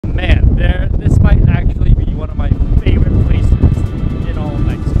This might actually be one of my favorite places in all of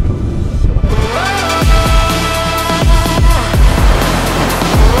Mexico. Let's go ahead.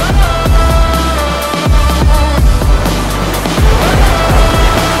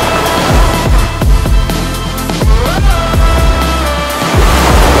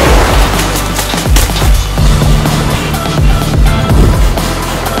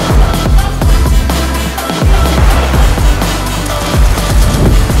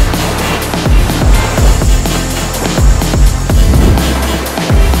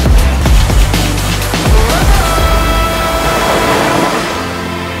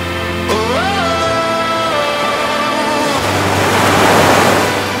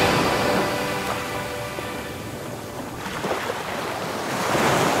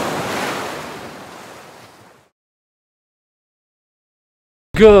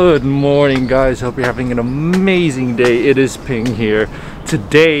 Good morning, guys. Hope you're having an amazing day. It is Ping here.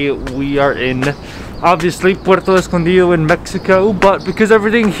 Today we are in, obviously, Puerto Escondido in Mexico, but because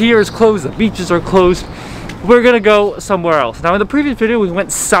everything here is closed, the beaches are closed, we're gonna go somewhere else. Now in the previous video we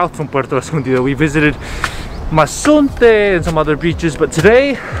went south from Puerto Escondido. We visited Mazunte and some other beaches, but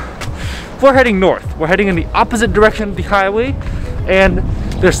today we're heading north. We're heading in the opposite direction of the highway, and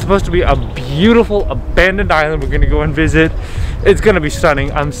there's supposed to be a beautiful abandoned island we're gonna go and visit. It's gonna be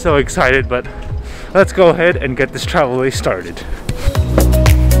stunning. I'm so excited, but let's go ahead and get this travel day started.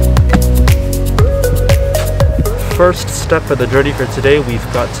 First step of the journey for today, we've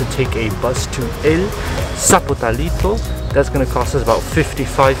got to take a bus to El Zapotalito. That's gonna cost us about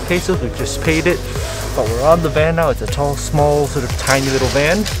 55 pesos. We've just paid it, but we're on the van now. It's a tall, small, sort of tiny little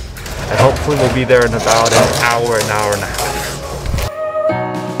van, and hopefully we'll be there in about an hour and a half.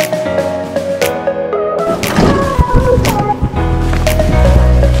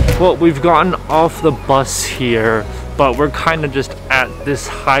 Well, we've gotten off the bus here, but we're kind of just at this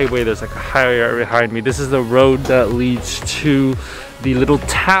highway. There's like a highway right behind me. This is the road that leads to the little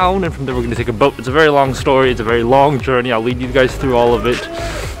town, and from there we're gonna take a boat. It's a very long story. It's a very long journey. I'll lead you guys through all of it.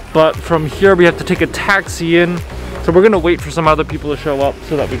 But from here we have to take a taxi in. So we're gonna wait for some other people to show up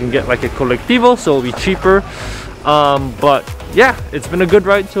so that we can get like a colectivo, so it'll be cheaper. But yeah, it's been a good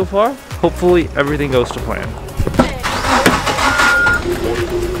ride so far. Hopefully everything goes to plan.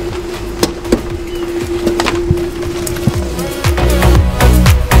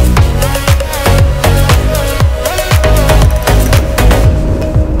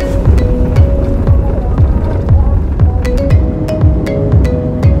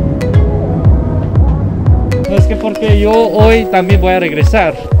 Porque yo hoy también voy a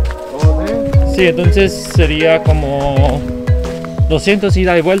regresar. Sí, entonces sería como 200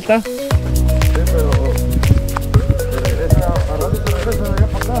 ida y vuelta. Sí, pero ¿te regresa? ¿A dónde te regresa de allá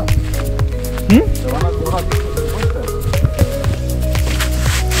para acá? ¿Te van a cobrar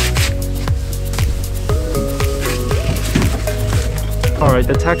 150? Alright,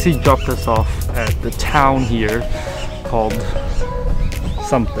 the taxi dropped us off at the town here called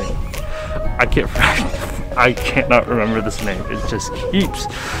something. I cannot remember this name. It just keeps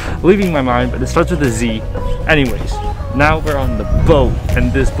leaving my mind, but it starts with a Z. Anyways, now we're on the boat,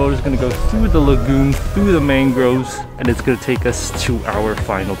 and this boat is going to go through the lagoon, through the mangroves, and it's going to take us to our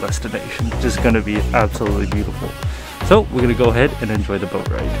final destination, which is going to be absolutely beautiful. So we're going to go ahead and enjoy the boat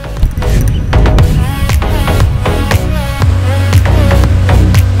ride.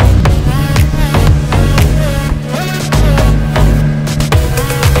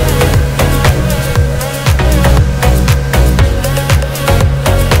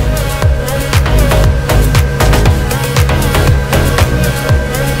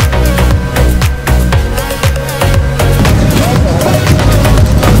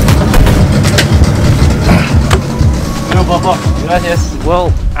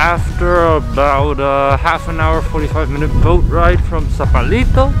 Well, after about a half an hour, 45-minute boat ride from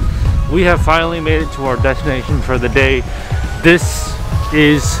Zapalito, we have finally made it to our destination for the day. This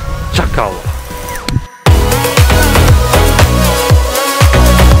is Chacahua.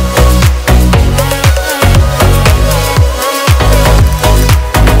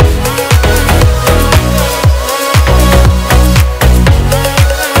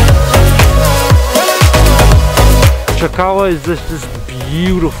 Chacahua is this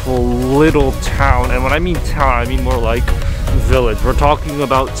beautiful little town, and when I mean town, I mean more like village. We're talking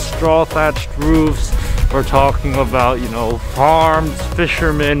about straw thatched roofs, we're talking about, you know, farms,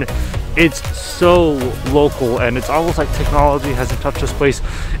 fishermen. It's so local, and it's almost like technology hasn't touched this place.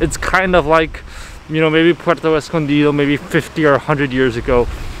 It's kind of like, you know, maybe Puerto Escondido, maybe 50 or 100 years ago.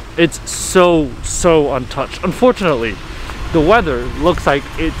 It's so untouched. Unfortunately, the weather looks like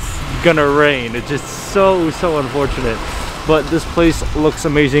it's gonna rain. It's just so unfortunate. but this place looks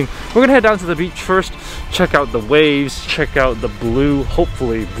amazing. We're gonna head down to the beach first, check out the waves, check out the blue,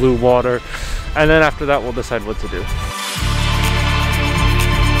 hopefully blue water, and then after that we'll decide what to do.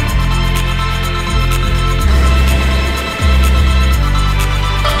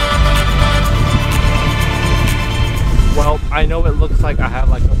 Well, I know it looks like I have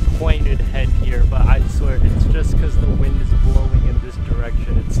like a pointed head here, but I swear it's just because the wind is blowing in this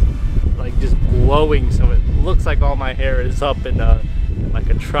direction. It's like just blowing, so it looks like all my hair is up in like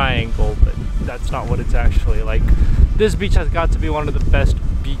a triangle, but that's not what it's actually like. This beach has got to be one of the best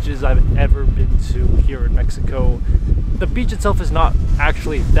beaches I've ever been to here in Mexico. The beach itself is not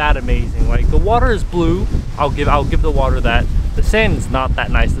actually that amazing. Like, the water is blue, I'll give the water that. The sand is not that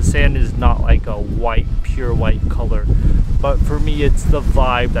nice. The sand is not like a white, pure white color. But for me, it's the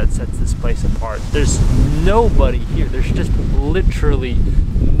vibe that sets this place apart. There's nobody here. There's just literally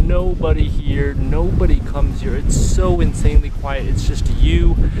nobody here. Nobody comes here. It's so insanely quiet. It's just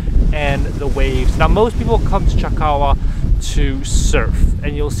you and the waves. Now, most people come to Chacahua to surf,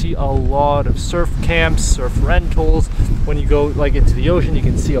 and you'll see a lot of surf camps, surf rentals. When you go like into the ocean, you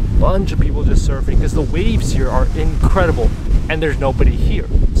can see a bunch of people just surfing because the waves here are incredible and there's nobody here.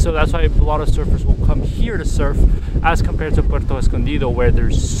 So that's why a lot of surfers will come here to surf as compared to Puerto Escondido, where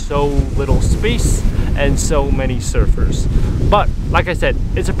there's so little space and so many surfers. But like I said,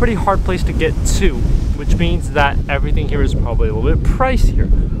 it's a pretty hard place to get to, which means that everything here is probably a little bit pricier.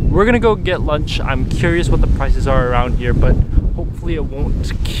 We're gonna go get lunch. I'm curious what the prices are around here, but hopefully it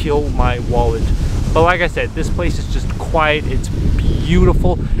won't kill my wallet. But like I said, this place is just quiet, it's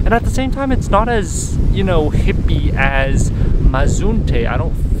beautiful, and at the same time it's not as, you know, hippie as Mazunte. I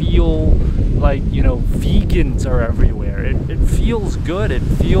don't feel like, you know, vegans are everywhere. It feels good, it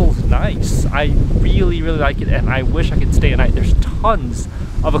feels nice. I really, really like it, and I wish I could stay at night. There's tons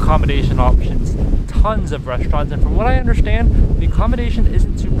of accommodation options, tons of restaurants, and from what I understand, the accommodation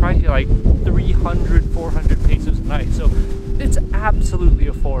isn't too pricey, like 300, 400 pesos a night. So it's absolutely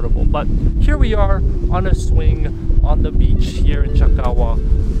affordable. But here we are on a swing on the beach here in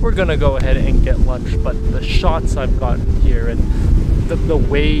Chacahua. We're gonna go ahead and get lunch, but the shots I've gotten here and the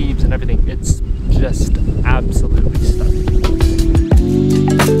waves and everything, it's just absolutely stunning.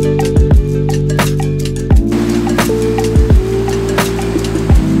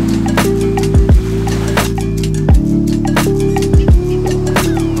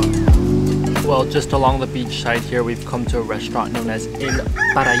 Well, just along the beach side here, we've come to a restaurant known as El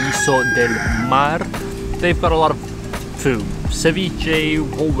Paraíso del Mar. They've got a lot of food, ceviche,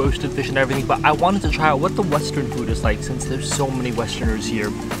 whole roasted fish and everything, but I wanted to try out what the Western food is like since there's so many Westerners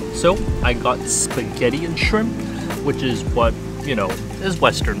here. So I got spaghetti and shrimp, which is what, you know, is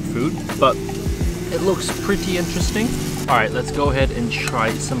Western food, but it looks pretty interesting. All right, let's go ahead and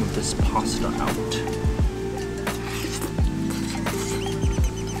try some of this pasta out.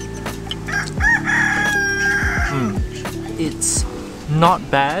 It's not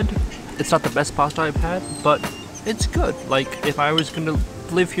bad. It's not the best pasta I've had, but it's good. Like, if I was gonna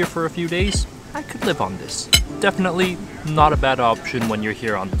live here for a few days, I could live on this. Definitely not a bad option when you're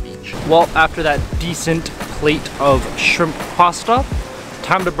here on the beach. Well, after that decent plate of shrimp pasta,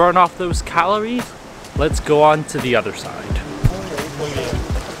 time to burn off those calories. Let's go on to the other side.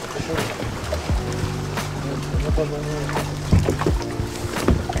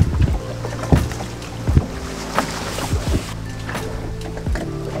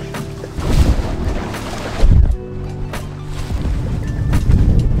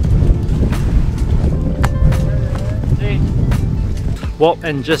 Well,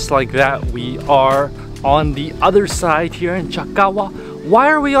 and just like that, we are on the other side here in Chacahua. Why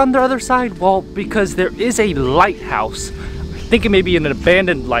are we on the other side? Well, because there is a lighthouse. I think it may be an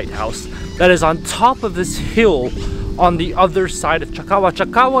abandoned lighthouse that is on top of this hill on the other side of Chacahua.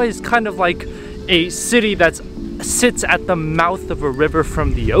 Chacahua is kind of like a city that sits at the mouth of a river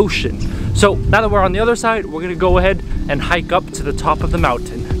from the ocean. So now that we're on the other side, we're gonna go ahead and hike up to the top of the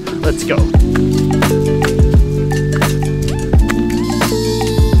mountain. Let's go.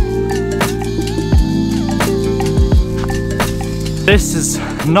 This is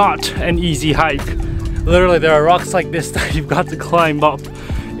not an easy hike. Literally, there are rocks like this that you've got to climb up.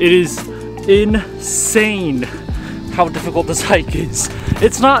 It is insane how difficult this hike is.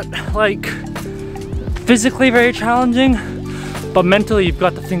 It's not like physically very challenging, but mentally you've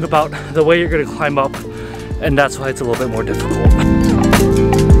got to think about the way you're gonna climb up, and that's why it's a little bit more difficult.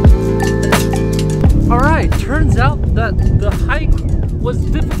 All right, turns out that the hike was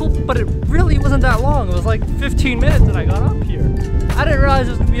difficult, but it really wasn't that long. It was like 15 minutes and I got up here. I didn't realize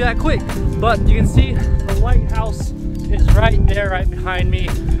it was gonna be that quick, but you can see the lighthouse is right there, right behind me.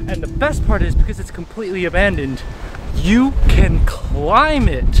 And the best part is, because it's completely abandoned, you can climb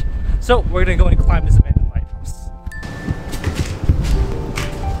it. So we're gonna go and climb this abandoned lighthouse.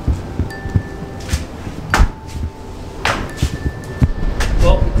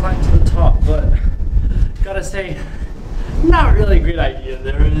 Well, we climbed to the top, but gotta say, not really a great idea.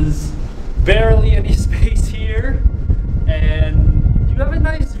 There is barely any space here, and you have a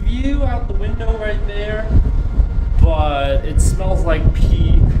nice view out the window right there, but it smells like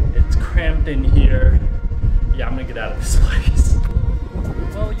pee. It's cramped in here. Yeah, I'm gonna get out of this place.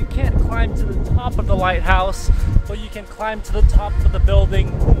 Well, you can't climb to the top of the lighthouse, but you can climb to the top of the building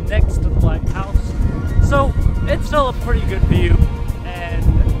next to the lighthouse. So it's still a pretty good view, and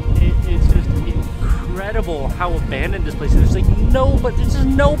it is just incredible how abandoned this place is. There's like there's just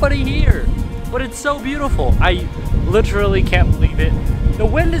nobody here, but it's so beautiful. I literally can't believe it. The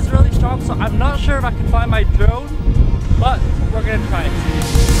wind is really strong, so I'm not sure if I can fly my drone, but we're gonna try it.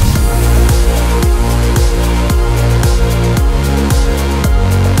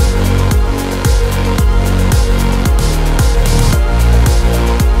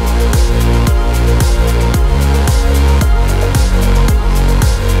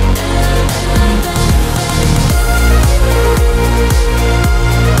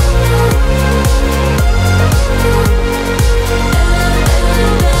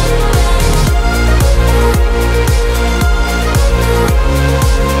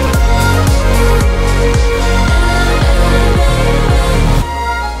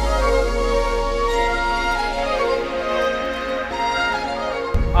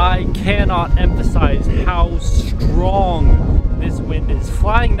 I cannot emphasize how strong this wind is.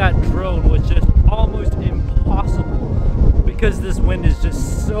 Flying that drone was just almost impossible because this wind is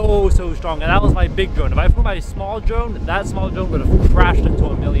just so strong, and that was my big drone. If I flew my small drone, that small drone would have crashed into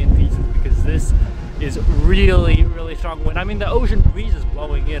a million pieces because this is really strong wind. I mean, the ocean breeze is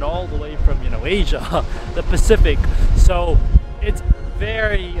blowing in all the way from, you know, Asia, the Pacific, so it's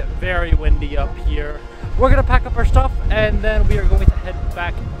very windy up here. We're gonna pack up our stuff, and then we are going to head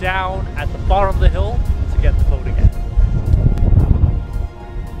back down at the bottom of the hill to get the boat again.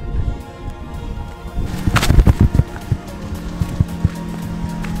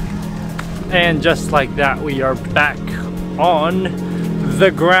 And just like that, we are back on the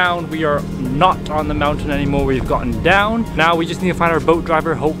ground. We are not on the mountain anymore. We've gotten down. Now we just need to find our boat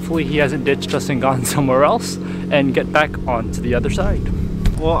driver. Hopefully he hasn't ditched us and gone somewhere else, and get back onto the other side.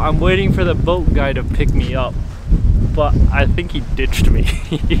 Well, I'm waiting for the boat guy to pick me up, but I think he ditched me.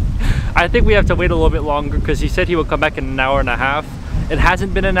 I think we have to wait a little bit longer because he said he would come back in an hour and a half. It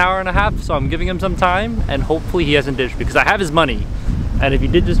hasn't been an hour and a half, so I'm giving him some time, and hopefully he hasn't ditched me because I have his money. And if he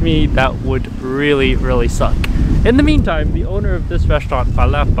ditches me, that would really suck. In the meantime, the owner of this restaurant,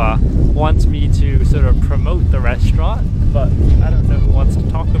 Palapa, wants me to sort of promote the restaurant, but I don't know who wants to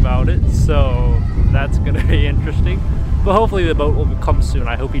talk about it, so that's gonna be interesting. But hopefully the boat will come soon.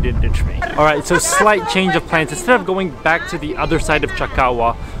 I hope he didn't ditch me. Alright, so slight change of plans. Instead of going back to the other side of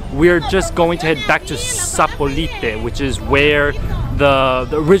Chacahua, we're just going to head back to Sapolite, which is where the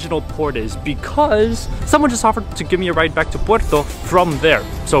original port is, because someone just offered to give me a ride back to Puerto from there.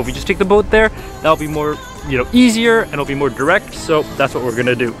 So if we just take the boat there, that'll be more, you know, easier, and it'll be more direct, so that's what we're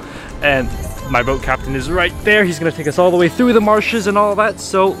gonna do. And my boat captain is right there. He's gonna take us all the way through the marshes and all that,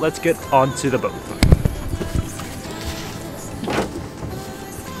 so let's get onto the boat.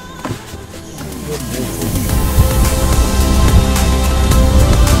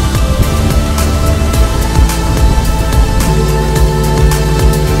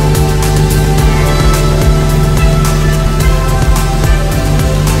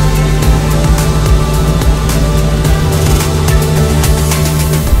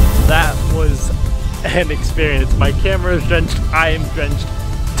 An experience. My camera is drenched, I am drenched,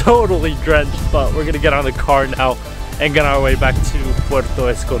 totally drenched, but we're gonna get on the car now and get our way back to Puerto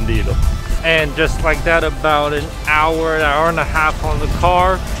Escondido. And just like that, about an hour and a half on the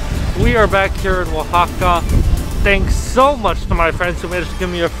car, we are back here in Oaxaca. Thanks so much to my friends who managed to give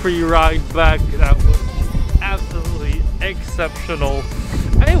me a free ride back. That was absolutely exceptional.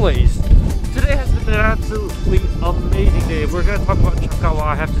 Anyways, today has been an absolutely amazing day. We're going to talk about Chacahua.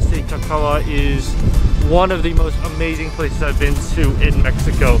 I have to say, Chacahua is one of the most amazing places I've been to in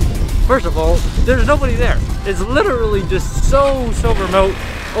Mexico. First of all, there's nobody there. It's literally just so remote.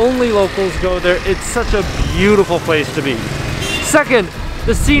 Only locals go there. It's such a beautiful place to be. Second,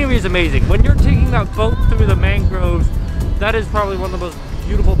 the scenery is amazing. When you're taking that boat through the mangroves, that is probably one of the most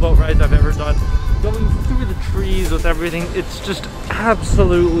beautiful boat rides I've ever done. Going through the trees with everything, it's just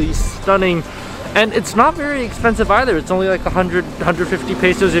absolutely stunning. And it's not very expensive either. It's only like 100, 150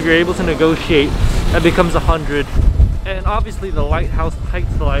 pesos. If you're able to negotiate, that becomes 100. And and obviously the lighthouse, the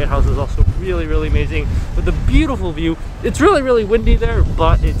heights of the lighthouse is also really, really amazing with a beautiful view. It's really, really windy there,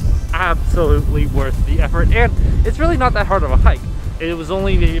 but it's absolutely worth the effort, and it's really not that hard of a hike. It was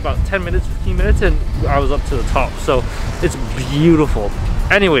only maybe about 10 minutes, 15 minutes, and I was up to the top, so it's beautiful.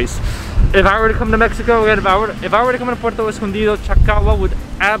 Anyways, if I were to come to Mexico, and if I were to come to Puerto Escondido, Chacahua would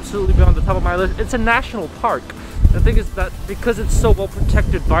absolutely be on the top of my list. It's a national park. The thing is that because it's so well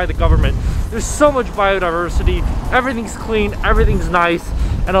protected by the government, there's so much biodiversity, everything's clean, everything's nice,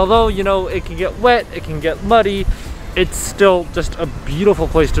 and although, you know, it can get wet, it can get muddy, it's still just a beautiful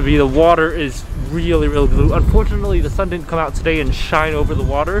place to be. The water is really, really blue. Unfortunately, the sun didn't come out today and shine over the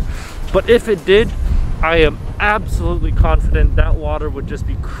water, but if it did, I am absolutely confident that water would just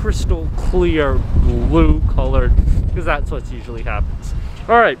be crystal clear blue colored, because that's what usually happens.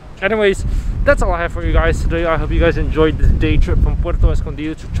 Alright, anyways, that's all I have for you guys today. I hope you guys enjoyed this day trip from Puerto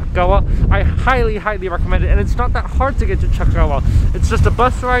Escondido to Chacahua. I highly, highly recommend it, and it's not that hard to get to Chacahua. It's just a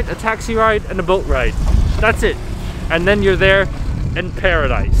bus ride, a taxi ride, and a boat ride. That's it. And then you're there in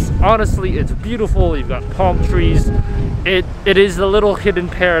paradise. Honestly, it's beautiful. You've got palm trees. It is a little hidden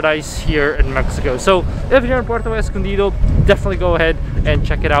paradise here in Mexico. So if you're in Puerto Escondido, definitely go ahead and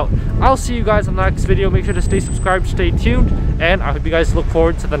check it out. I'll see you guys on the next video. Make sure to stay subscribed, stay tuned, and I hope you guys look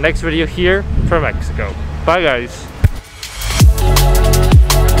forward to the next video here from Mexico. Bye guys.